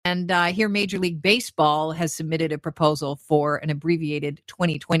And here, Major League Baseball has submitted a proposal for an abbreviated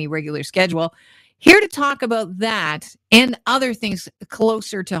 2020 regular schedule. Here to talk about that and other things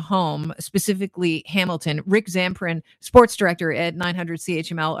closer to home, specifically Hamilton, Rick Zamperin, sports director at 900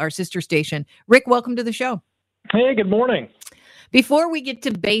 CHML, our sister station. Rick, welcome to the show. Hey, good morning. Before we get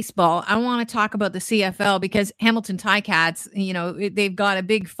to baseball, I want to talk about the CFL because Hamilton Ticats, they've got a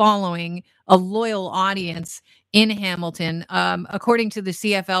big following, a loyal audience in Hamilton. According to the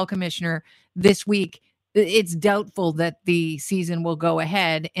CFL commissioner this week, it's doubtful that the season will go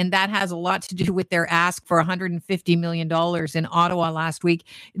ahead. And that has a lot to do with their ask for $150 million in Ottawa last week.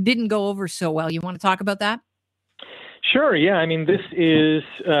 It didn't go over so well. You want to talk about that? Sure. Yeah. I mean, this is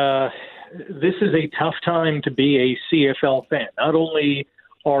a tough time to be a CFL fan. Not only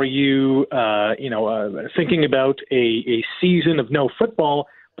are you, thinking about a season of no football,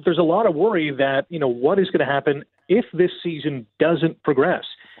 but there's a lot of worry that, what is going to happen if this season doesn't progress?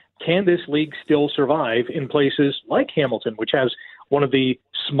 Can this league still survive in places like Hamilton, which has one of the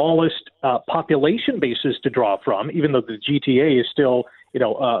smallest population bases to draw from, even though the GTA is still,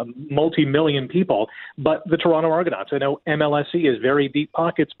 multi-million people. But the Toronto Argonauts, I know MLSE has very deep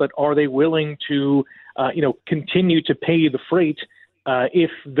pockets, but are they willing to, continue to pay the freight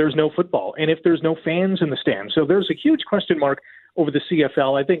if there's no football and if there's no fans in the stands? So there's a huge question mark over the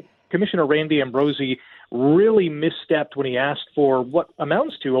CFL. I think Commissioner Randy Ambrosie really misstepped when he asked for what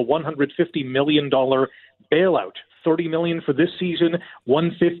amounts to a $150 million bailout. $30 million for this season,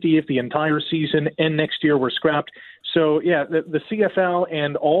 $150 if the entire season and next year were scrapped. So, yeah, the CFL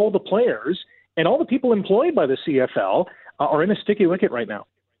and all the players and all the people employed by the CFL are in a sticky wicket right now.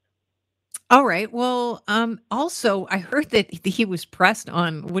 All right. Well, also, I heard that he was pressed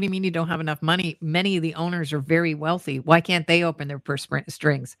on, what do you mean you don't have enough money? Many of the owners are very wealthy. Why can't they open their purse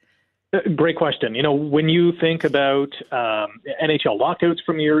strings? Great question. When you think about NHL lockouts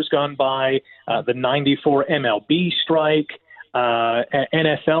from years gone by, the 94 MLB strike,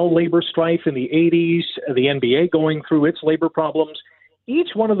 NFL labor strife in the 80s, the NBA going through its labor problems,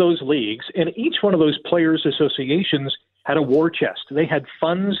 each one of those leagues and each one of those players' associations had a war chest. They had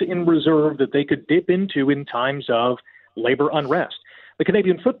funds in reserve that they could dip into in times of labor unrest. The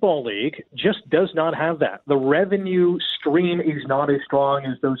Canadian Football League just does not have that. The revenue stream is not as strong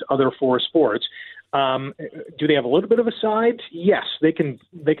as those other four sports. Do they have a little bit of a side? Yes, they can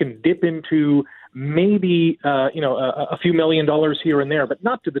dip into maybe a few $1 million here and there, but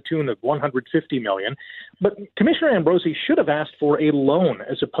not to the tune of $150 million. But Commissioner Ambrosie should have asked for a loan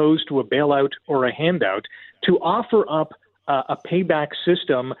as opposed to a bailout or a handout to offer up a payback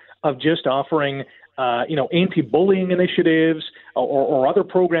system of just offering anti-bullying initiatives or other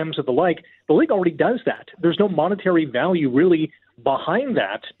programs of the like. The league already does that. There's no monetary value really behind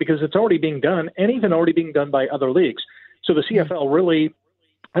that because it's already being done and even already being done by other leagues. So the CFL really,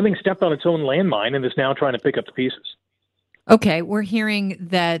 I think, stepped on its own landmine and is now trying to pick up the pieces. Okay, we're hearing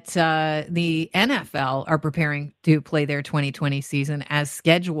that the NFL are preparing to play their 2020 season as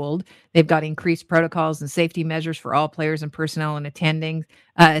scheduled. They've got increased protocols and safety measures for all players and personnel and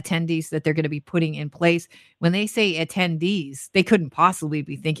attendees that they're going to be putting in place. When they say attendees, they couldn't possibly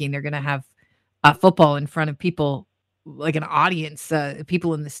be thinking they're going to have football in front of people, like an audience,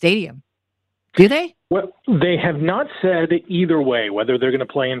 people in the stadium. Do they? Well, they have not said either way, whether they're going to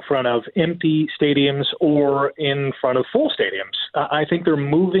play in front of empty stadiums or in front of full stadiums. I think they're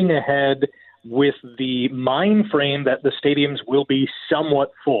moving ahead with the mind frame that the stadiums will be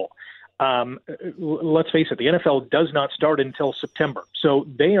somewhat full. Let's face it, the NFL does not start until September. So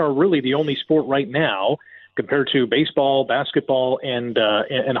they are really the only sport right now, compared to baseball, basketball, and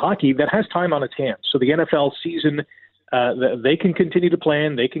hockey, that has time on its hands. So the NFL season, they can continue to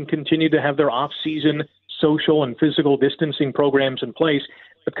plan. They can continue to have their off-season social and physical distancing programs in place.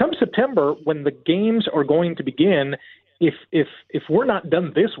 But come September, when the games are going to begin, if we're not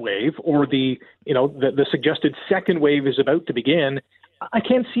done this wave, or the suggested second wave is about to begin, I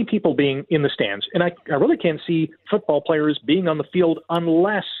can't see people being in the stands, and I really can't see football players being on the field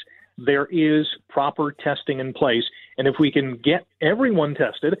unless there is proper testing in place. And if we can get everyone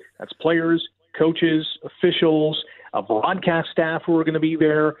tested, that's players, coaches, officials, broadcast staff who are going to be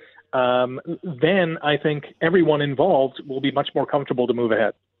there, then I think everyone involved will be much more comfortable to move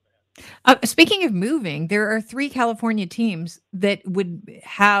ahead. Speaking of moving, there are 3 California teams that would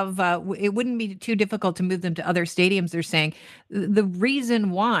have, it wouldn't be too difficult to move them to other stadiums, they're saying. The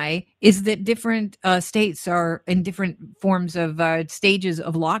reason why is that different states are in different forms of stages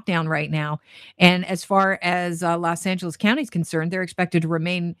of lockdown right now. And as far as Los Angeles County is concerned, they're expected to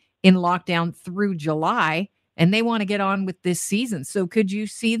remain in lockdown through July, and they want to get on with this season. So could you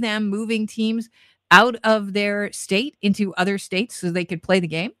see them moving teams out of their state into other states so they could play the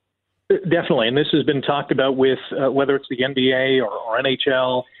game? Definitely, and this has been talked about with whether it's the NBA or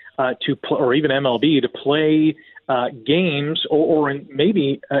NHL or even MLB to play games or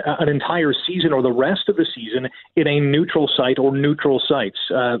maybe an entire season or the rest of the season in a neutral site or neutral sites.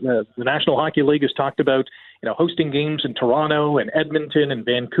 The National Hockey League has talked about hosting games in Toronto and Edmonton and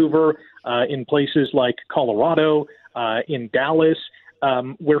Vancouver, in places like Colorado, in Dallas.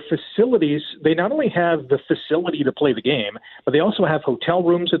 Where facilities, they not only have the facility to play the game, but they also have hotel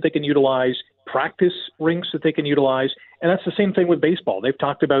rooms that they can utilize, practice rinks that they can utilize. And that's the same thing with baseball. They've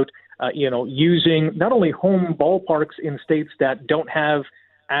talked about, using not only home ballparks in states that don't have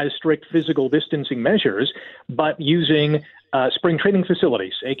as strict physical distancing measures, but using spring training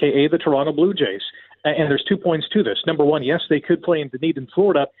facilities, a.k.a. the Toronto Blue Jays. And there's 2 points to this. Number one, yes, they could play in Dunedin,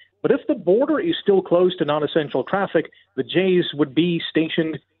 Florida, but if the border is still closed to non-essential traffic, the Jays would be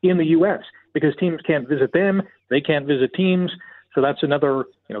stationed in the U.S. because teams can't visit them, they can't visit teams. So that's another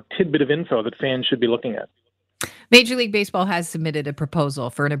tidbit of info that fans should be looking at. Major League Baseball has submitted a proposal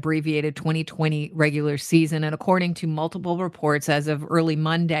for an abbreviated 2020 regular season. And according to multiple reports as of early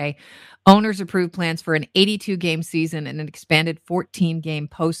Monday, owners approved plans for an 82-game season and an expanded 14-game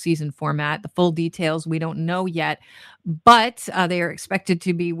postseason format. The full details we don't know yet, but they are expected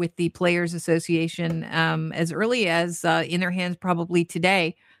to be with the Players Association as early as in their hands probably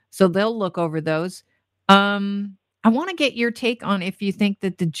today. So they'll look over those. I want to get your take on if you think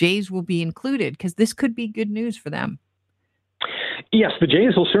that the Jays will be included, because this could be good news for them. Yes, the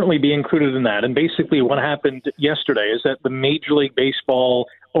Jays will certainly be included in that. And basically what happened yesterday is that the Major League Baseball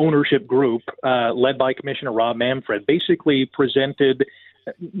ownership group, led by Commissioner Rob Manfred, basically presented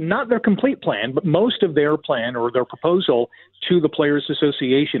not their complete plan, but most of their plan or their proposal to the Players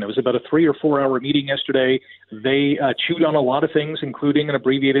Association. It was about a 3 or 4 hour meeting yesterday. They chewed on a lot of things, including an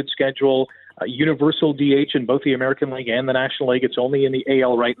abbreviated schedule, universal DH in both the American League and the National League. It's only in the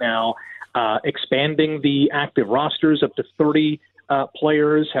AL right now. Expanding the active rosters up to 30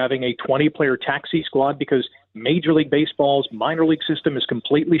 players, having a 20-player taxi squad because Major League Baseball's minor league system is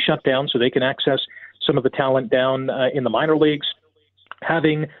completely shut down, so they can access some of the talent down in the minor leagues.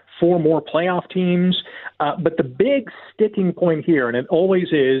 Having 4 more playoff teams. But the big sticking point here, and it always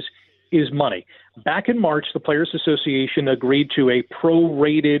is money. Back in March, the Players Association agreed to a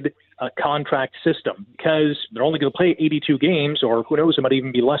prorated contract system because they're only going to play 82 games, or who knows, it might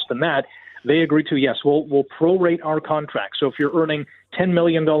even be less than that. They agreed to, yes, we'll prorate our contract. So if you're earning $10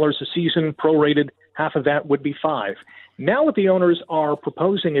 million a season, prorated, half of that would be $5 million. Now what the owners are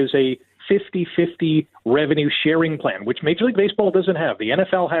proposing is a 50-50 revenue sharing plan, which Major League Baseball doesn't have. The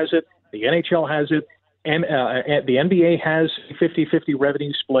NFL has it, the NHL has it, and the NBA has a 50-50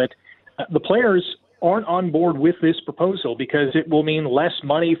 revenue split. The players aren't on board with this proposal because it will mean less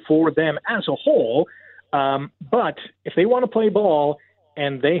money for them as a whole. But if they want to play ball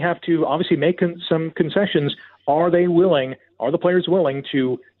and they have to obviously make some concessions, are the players willing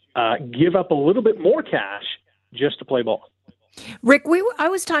to give up a little bit more cash just to play ball? Rick, I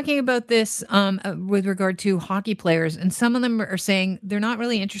was talking about this with regard to hockey players, and some of them are saying they're not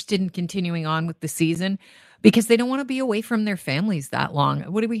really interested in continuing on with the season because they don't want to be away from their families that long.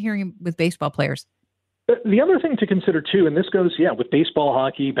 What are we hearing with baseball players? The other thing to consider, too, and this goes, with baseball,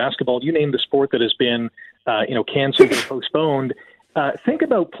 hockey, basketball, you name the sport that has been, canceled or postponed, think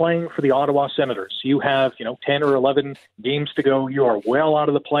about playing for the Ottawa Senators. You have, 10 or 11 games to go. You are well out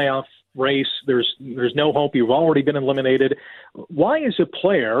of the playoff race. There's no hope. You've already been eliminated. Why is a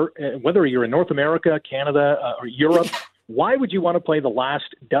player, whether you're in North America, Canada, or Europe, why would you want to play the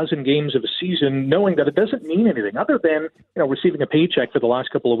last dozen games of a season knowing that it doesn't mean anything other than, receiving a paycheck for the last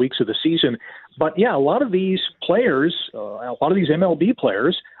couple of weeks of the season? But a lot of these players, a lot of these MLB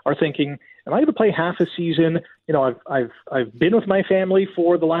players are thinking, am I going to play half a season? I've been with my family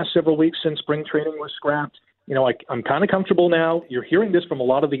for the last several weeks since spring training was scrapped. I'm kind of comfortable now. You're hearing this from a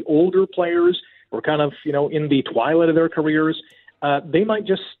lot of the older players who are kind of, in the twilight of their careers. They might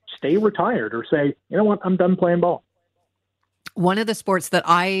just stay retired or say, you know what, I'm done playing ball. One of the sports that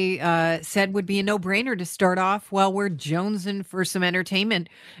I said would be a no-brainer to start off while we're jonesing for some entertainment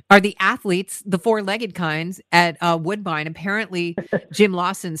are the athletes, the four-legged kinds at Woodbine. Apparently, Jim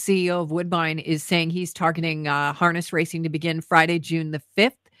Lawson, CEO of Woodbine, is saying he's targeting harness racing to begin Friday, June the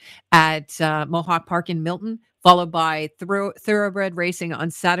 5th at Mohawk Park in Milton, followed by thoroughbred racing on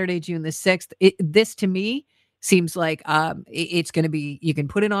Saturday, June the 6th. This, to me, seems like it's going to be, you can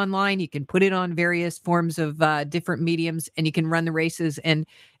put it online, you can put it on various forms of different mediums, and you can run the races. And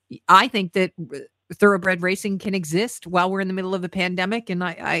I think that thoroughbred racing can exist while we're in the middle of a pandemic. And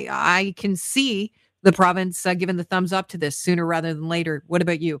I can see the province giving the thumbs up to this sooner rather than later. What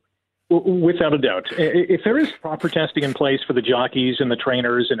about you? Without a doubt. If there is proper testing in place for the jockeys and the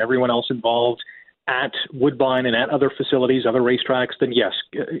trainers and everyone else involved at Woodbine and at other facilities, other racetracks, then yes,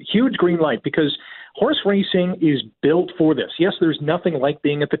 huge green light, because horse racing is built for this. Yes, there's nothing like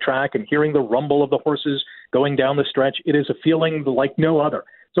being at the track and hearing the rumble of the horses going down the stretch. It is a feeling like no other.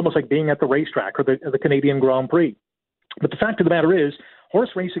 It's almost like being at the racetrack or the Canadian Grand Prix. But the fact of the matter is,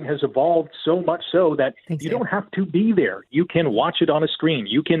 horse racing has evolved so much so that you don't have to be there. You can watch it on a screen.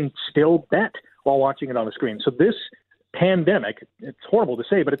 You can still bet while watching it on a screen. So this pandemic, it's horrible to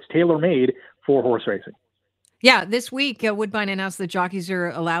say, but it's tailor-made for horse racing. Yeah, this week, Woodbine announced that jockeys are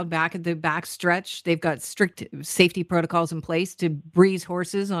allowed back at the back stretch. They've got strict safety protocols in place to breeze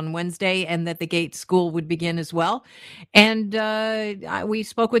horses on Wednesday, and that the gate school would begin as well. And we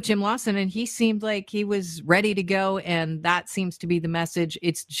spoke with Jim Lawson, and he seemed like he was ready to go, and that seems to be the message.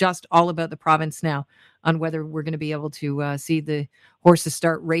 It's just all about the province now on whether we're going to be able to see the horses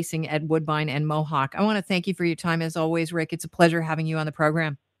start racing at Woodbine and Mohawk. I want to thank you for your time, as always, Rick. It's a pleasure having you on the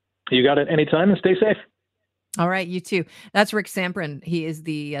program. You got it anytime, and stay safe. All right, you too. That's Rick Samprin. He is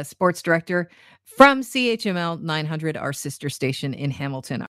the sports director from CHML 900, our sister station in Hamilton.